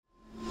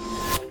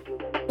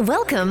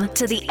Welcome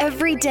to the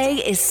Everyday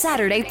is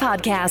Saturday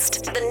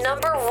podcast, the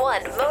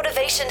 #1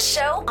 motivation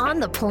show on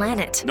the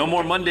planet. No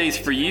more Mondays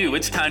for you.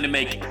 It's time to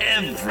make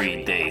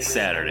every day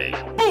Saturday.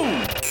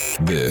 Boom!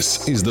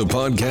 This is the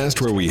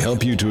podcast where we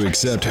help you to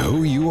accept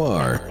who you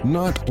are,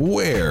 not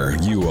where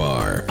you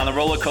are. On the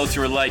roller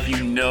coaster of life,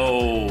 you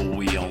know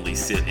we only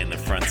sit in the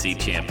front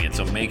seat, champion.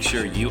 So make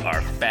sure you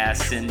are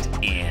fastened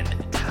and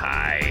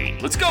tight.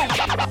 Let's go!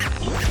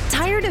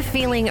 Tired of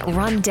feeling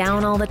run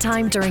down all the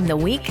time during the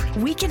week?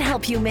 We can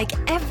help you make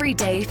every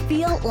day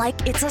feel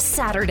like it's a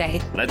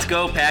Saturday. Let's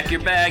go. Pack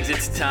your bags.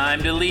 It's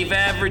time to leave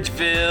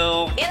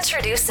Averageville.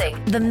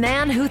 Introducing the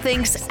man who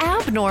thinks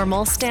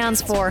abnormal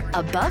stands for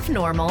above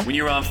normal. When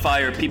you're on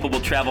fire, people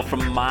will travel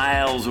from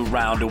miles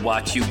around to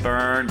watch you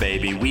burn,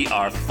 baby. We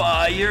are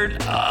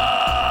fired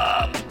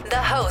up.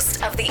 The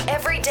host of the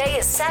Everyday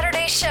is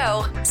Saturday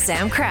show,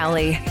 Sam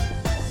Crowley.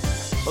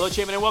 Hello,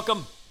 champion, and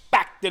welcome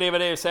back to the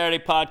Everyday is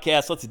Saturday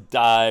podcast. Let's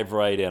dive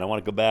right in. I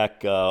want to go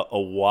back a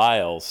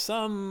while.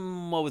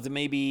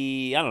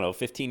 Maybe,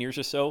 15 years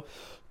or so.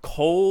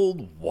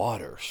 Cold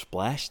water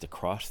splashed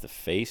across the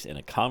face in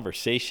a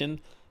conversation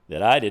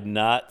that I did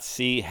not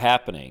see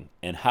happening,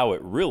 and how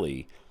it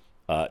really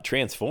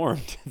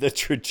transformed the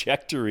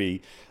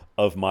trajectory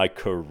of my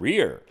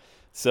career.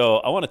 So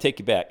I want to take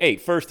you back. Hey,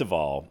 first of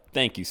all,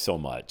 thank you so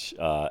much.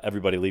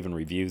 Everybody leaving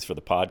reviews for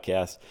the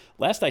podcast.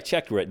 Last I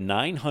checked, we're at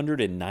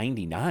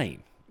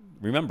 999.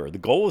 Remember, the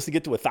goal was to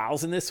get to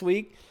 1,000 this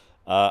week.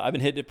 I've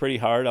been hitting it pretty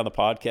hard on the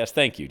podcast.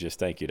 Thank you. Just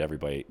thank you to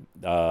everybody.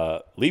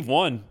 Leave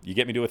one. You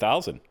get me to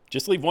 1,000.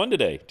 Just leave one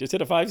today. Just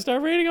hit a 5-star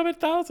rating. I'm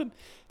at 1,000.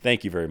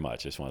 Thank you very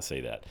much. I just want to say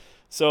that.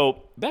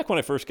 So back when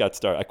I first got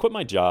started, I quit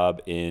my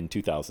job in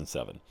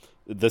 2007.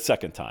 The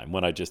second time,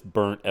 when I just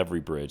burnt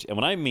every bridge. And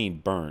when I mean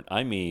burnt,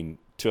 I mean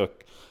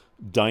took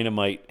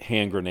dynamite,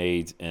 hand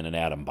grenades, and an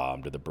atom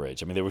bomb to the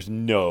bridge. I mean, there was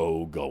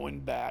no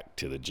going back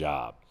to the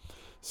job.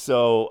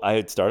 So I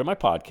had started my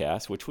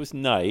podcast, which was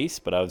nice,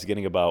 but I was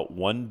getting about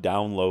one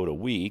download a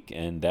week,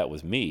 and that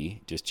was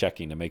me just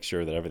checking to make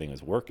sure that everything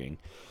was working.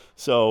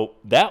 So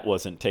that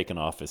wasn't taking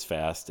off as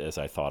fast as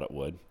I thought it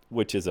would,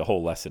 which is a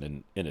whole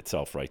lesson in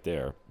itself right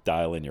there.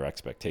 Dial in your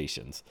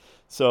expectations.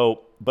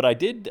 So, but I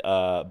did,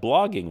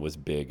 blogging was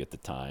big at the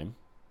time.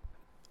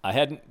 I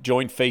hadn't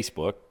joined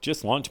Facebook,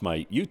 just launched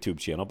my YouTube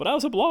channel, but I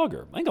was a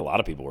blogger. I think a lot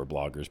of people were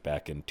bloggers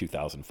back in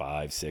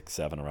 2005, 6,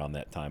 7, around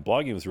that time.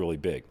 Blogging was really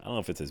big. I don't know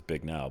if it's as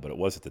big now, but it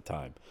was at the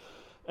time.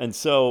 And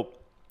so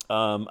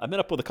I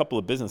met up with a couple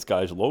of business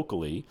guys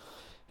locally,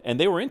 and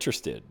they were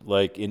interested,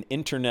 like in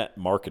internet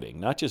marketing,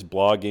 not just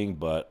blogging,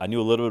 but I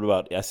knew a little bit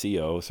about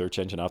SEO, search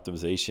engine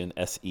optimization,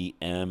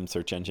 SEM,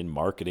 search engine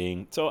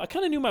marketing. So I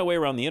kind of knew my way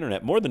around the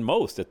internet more than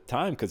most at the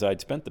time, because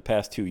I'd spent the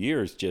past 2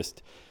 years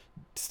just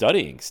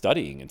studying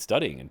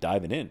and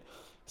diving in.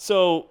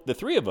 So the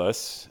three of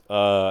us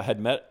had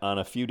met on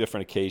a few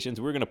different occasions.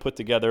 We were going to put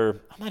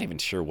together, I'm not even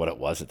sure what it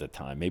was at the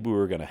time. Maybe we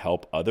were going to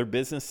help other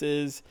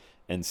businesses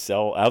and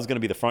sell. I was going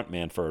to be the front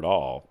man for it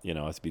all.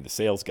 I was to be the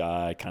sales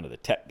guy, kind of the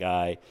tech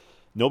guy.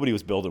 Nobody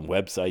was building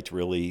websites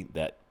really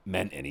that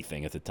meant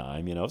anything at the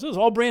time. So it was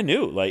all brand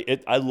new.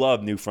 I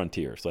love new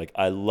frontiers.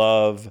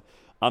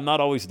 I'm not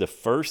always the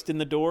first in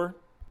the door.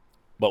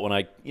 But when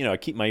I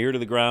keep my ear to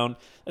the ground,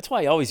 that's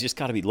why I always just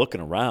got to be looking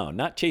around,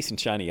 not chasing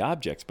shiny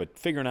objects, but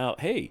figuring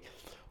out, hey,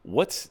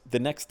 what's the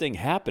next thing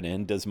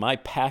happening? Does my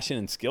passion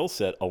and skill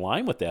set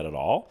align with that at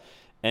all?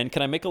 And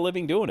can I make a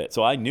living doing it?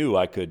 So I knew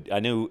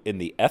in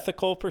the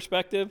ethical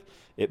perspective,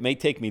 it may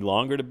take me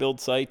longer to build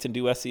sites and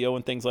do SEO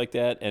and things like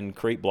that and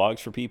create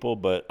blogs for people,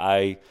 but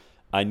I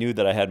knew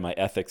that I had my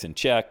ethics in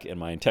check and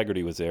my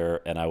integrity was there,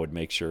 and I would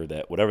make sure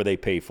that whatever they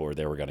pay for,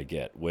 they were going to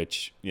get,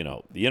 which,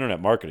 the internet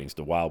marketing is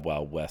the wild,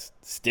 wild west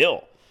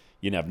still.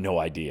 You have no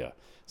idea.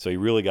 So you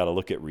really got to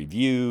look at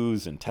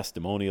reviews and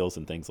testimonials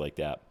and things like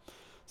that.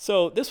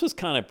 So this was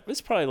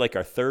probably like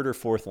our third or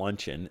fourth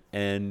luncheon,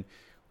 and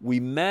we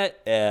met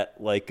at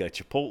like a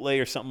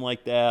Chipotle or something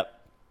like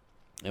that,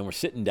 and we're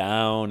sitting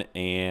down,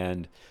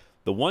 and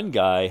the one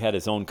guy had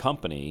his own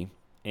company,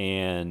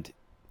 and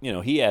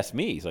he asked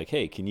me, he's like,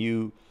 hey, can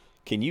you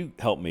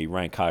help me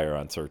rank higher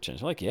on search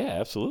engines? I'm like, yeah,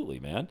 absolutely,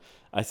 man.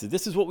 I said,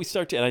 this is what we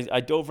start to, and I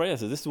dove right in. I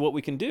said, this is what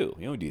we can do.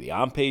 We do the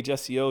on-page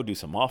SEO, do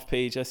some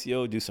off-page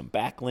SEO, do some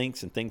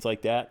backlinks and things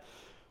like that.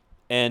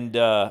 And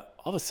all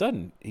of a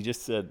sudden, he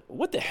just said,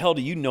 what the hell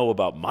do you know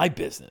about my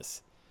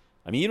business?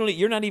 I mean,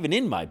 you're not even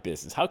in my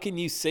business. How can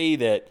you say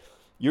that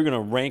you're going to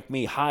rank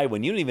me high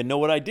when you don't even know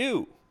what I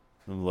do?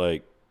 I'm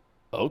like,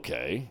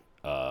 okay,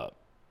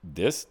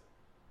 this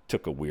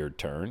took a weird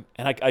turn.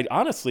 And I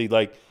honestly,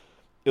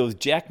 it was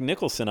Jack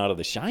Nicholson out of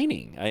The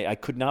Shining. I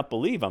could not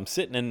believe I'm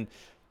sitting, and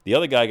the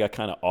other guy got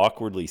kind of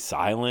awkwardly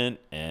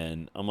silent,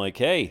 and I'm like,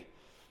 hey,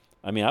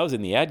 I was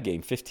in the ad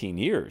game 15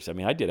 years.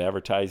 I did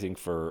advertising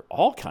for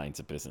all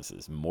kinds of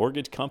businesses,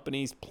 mortgage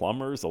companies,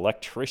 plumbers,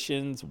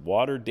 electricians,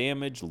 water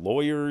damage,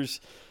 lawyers.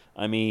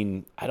 I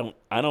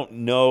don't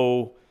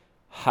know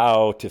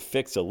how to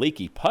fix a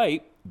leaky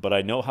pipe, but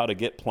I know how to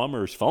get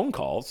plumbers' phone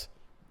calls.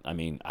 I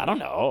don't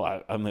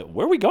know. I'm like,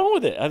 where are we going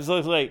with it? I was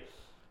like,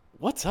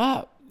 what's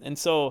up? And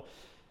so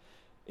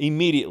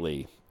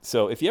Immediately.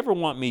 So if you ever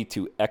want me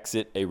to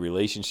exit a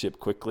relationship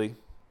quickly,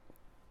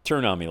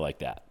 turn on me like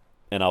that,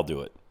 and I'll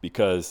do it.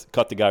 Because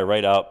cut the guy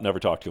right out, never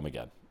talk to him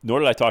again. Nor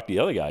did I talk to the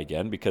other guy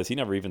again, because he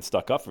never even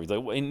stuck up for me. He's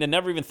like, and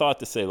never even thought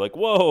to say, like,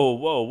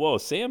 whoa,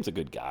 Sam's a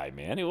good guy,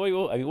 man. I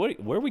mean,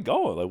 where are we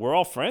going? Like, we're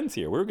all friends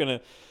here. We're going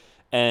to,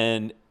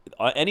 and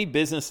any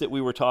business that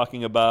we were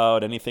talking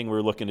about, anything we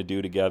were looking to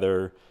do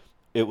together,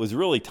 it was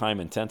really time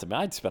intensive. I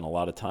mean, I'd spent a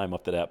lot of time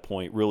up to that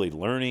point really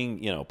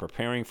learning,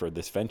 preparing for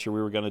this venture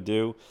we were going to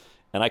do.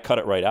 And I cut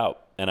it right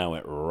out. And I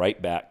went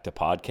right back to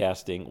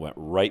podcasting, went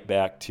right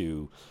back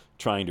to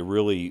trying to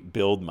really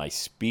build my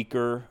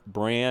speaker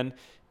brand.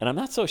 And I'm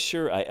not so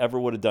sure I ever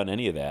would have done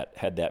any of that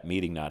had that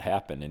meeting not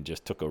happened and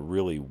just took a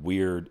really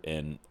weird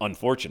and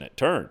unfortunate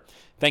turn.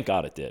 Thank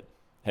God it did.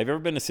 Have you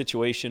ever been in a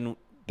situation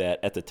that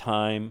at the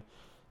time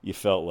you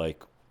felt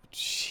like,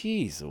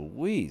 geez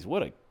Louise,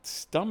 what a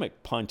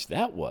stomach punch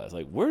that was.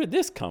 Like, where did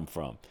this come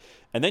from?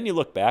 And then you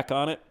look back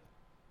on it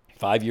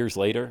 5 years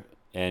later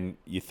and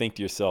you think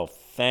to yourself,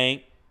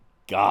 thank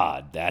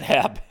God that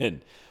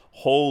happened.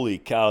 Holy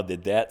cow,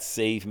 did that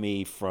save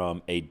me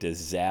from a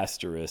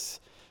disastrous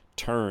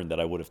turn that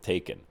I would have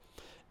taken.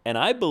 And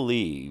I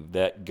believe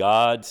that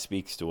God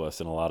speaks to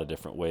us in a lot of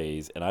different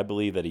ways, and I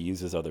believe that he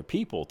uses other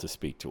people to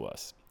speak to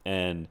us.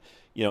 And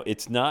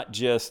it's not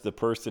just the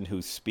person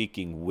who's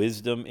speaking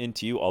wisdom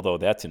into you, although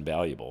that's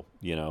invaluable.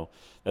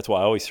 That's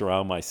why I always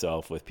surround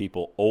myself with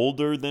people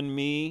older than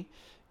me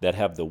that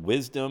have the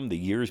wisdom, the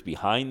years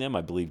behind them.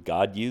 I believe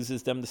God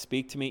uses them to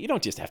speak to me. You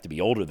don't just have to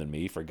be older than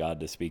me for God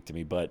to speak to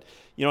me, but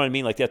you know what I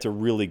mean? Like, that's a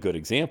really good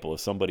example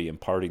of somebody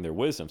imparting their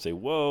wisdom. Say,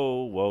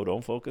 whoa,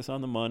 don't focus on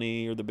the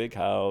money or the big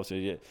house.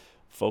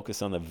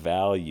 Focus on the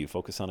value.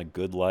 Focus on a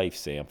good life,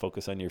 Sam.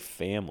 Focus on your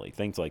family,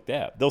 things like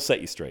that. They'll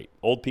set you straight.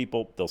 Old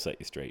people, they'll set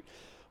you straight.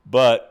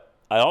 But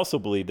I also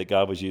believe that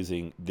God was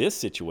using this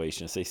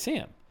situation to say,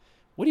 Sam,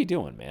 what are you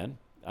doing, man?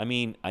 I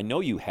mean, I know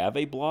you have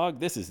a blog.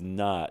 This is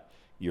not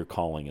your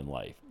calling in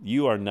life.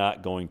 You are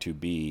not going to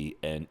be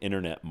an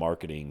internet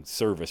marketing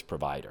service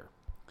provider.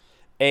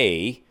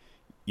 A,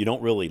 you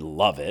don't really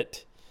love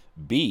it.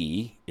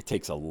 B, it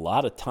takes a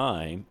lot of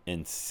time.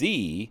 And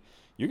C,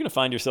 you're going to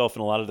find yourself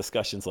in a lot of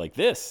discussions like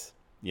this,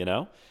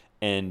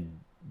 And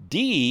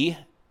D,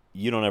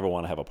 you don't ever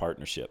want to have a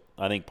partnership.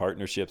 I think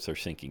partnerships are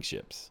sinking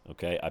ships,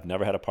 okay? I've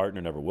never had a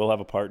partner, never will have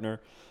a partner.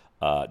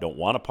 Don't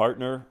want a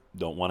partner,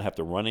 don't want to have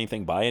to run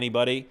anything by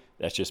anybody.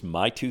 That's just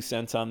my 2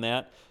 cents on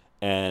that.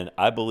 And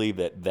I believe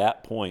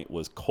that point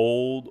was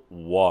cold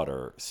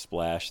water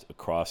splashed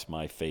across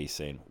my face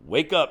saying,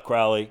 wake up,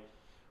 Crowley.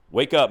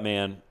 Wake up,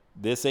 man.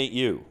 This ain't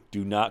you.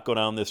 Do not go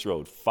down this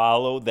road.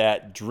 Follow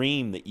that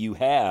dream that you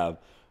have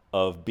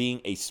of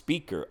being a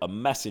speaker, a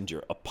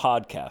messenger, a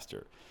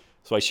podcaster.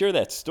 So I share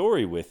that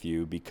story with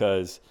you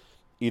because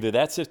either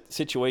that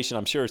situation,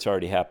 I'm sure it's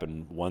already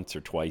happened once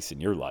or twice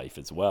in your life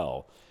as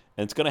well.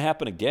 And it's going to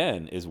happen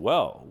again as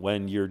well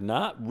when you're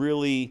not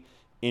really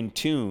in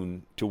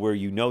tune to where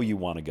you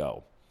want to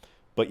go.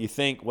 But you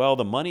think, well,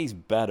 the money's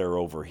better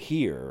over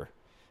here,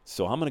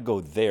 so I'm going to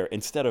go there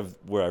instead of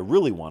where I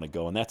really want to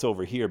go, and that's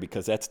over here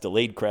because that's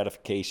delayed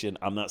gratification.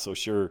 I'm not so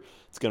sure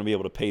it's going to be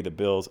able to pay the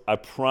bills. I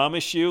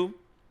promise you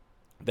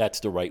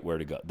that's the right way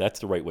to go. That's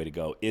the right way to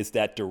go, is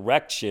that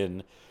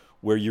direction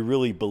where you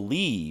really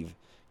believe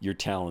your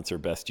talents are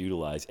best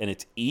utilized. And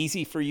it's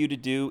easy for you to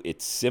do.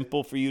 It's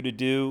simple for you to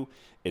do.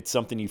 It's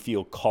something you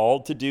feel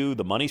called to do.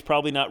 The money's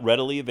probably not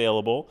readily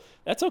available.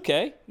 That's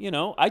okay.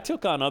 I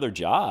took on other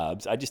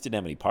jobs. I just didn't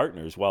have any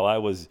partners while I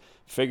was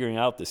figuring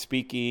out the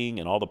speaking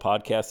and all the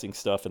podcasting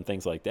stuff and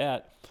things like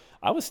that.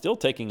 I was still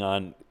taking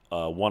on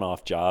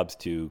one-off jobs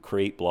to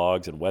create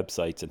blogs and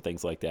websites and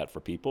things like that for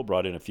people,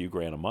 brought in a few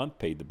grand a month,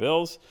 paid the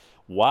bills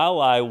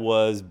while I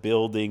was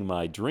building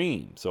my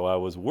dream. So I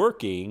was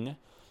working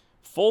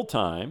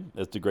full-time,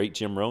 as the great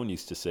Jim Rohn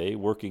used to say,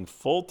 working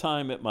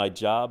full-time at my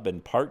job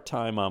and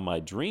part-time on my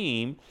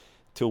dream,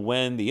 to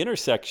when the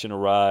intersection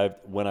arrived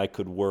when I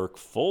could work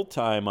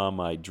full-time on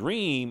my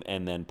dream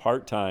and then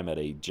part-time at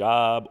a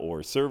job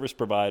or service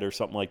provider,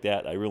 something like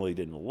that I really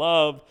didn't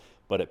love,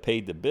 but it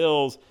paid the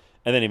bills.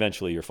 And then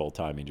eventually you're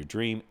full-time in your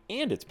dream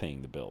and it's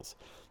paying the bills.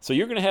 So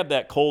you're going to have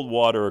that cold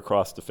water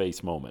across the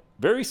face moment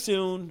very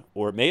soon,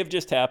 or it may have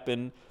just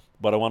happened.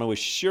 But I want to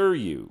assure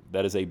you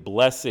that is a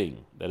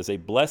blessing. That is a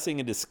blessing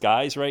in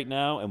disguise right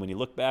now. And when you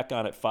look back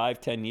on it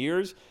 5-10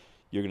 years,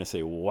 you're going to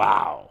say,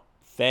 wow,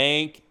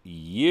 thank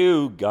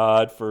you,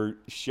 God, for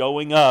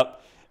showing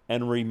up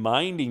and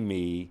reminding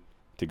me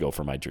to go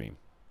for my dream.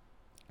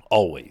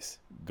 Always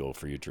go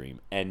for your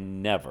dream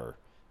and never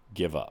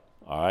give up.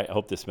 All right. I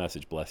hope this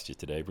message blessed you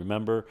today.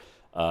 Remember,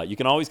 you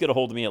can always get a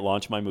hold of me at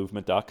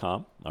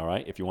launchmymovement.com. All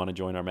right. If you want to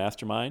join our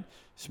mastermind,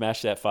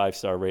 smash that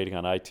 5-star rating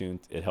on iTunes.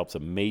 It helps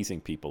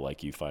amazing people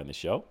like you find the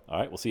show. All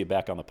right. We'll see you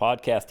back on the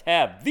podcast.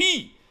 Have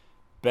the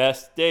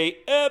best day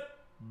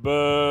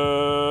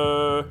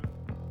ever.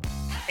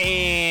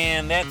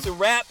 And that's a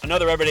wrap.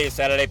 Another Everyday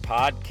Saturday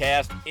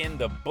podcast in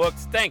the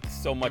books. Thanks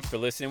so much for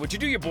listening. Would you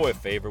do your boy a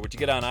favor? Would you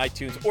get on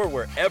iTunes or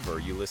wherever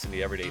you listen to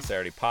the Everyday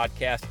Saturday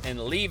podcast and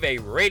leave a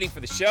rating for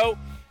the show?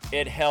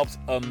 It helps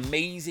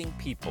amazing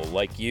people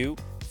like you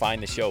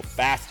find the show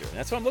faster. And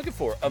that's what I'm looking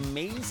for,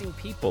 amazing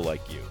people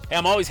like you. Hey,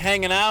 I'm always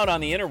hanging out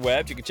on the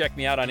interwebs. You can check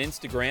me out on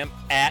Instagram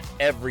at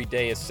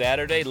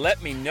EverydayIsSaturday.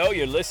 Let me know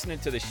you're listening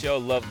to the show.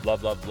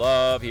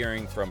 Love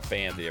hearing from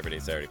fans of the Everyday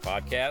Saturday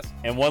podcast.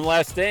 And one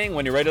last thing,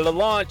 when you're ready to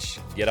launch,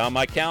 get on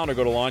my calendar,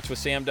 go to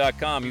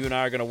launchwithsam.com. You and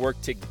I are going to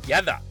work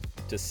together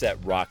to set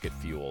rocket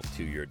fuel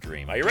to your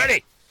dream. Are you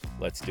ready?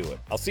 Let's do it.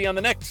 I'll see you on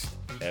the next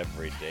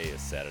Every Day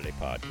is Saturday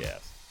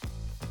podcast.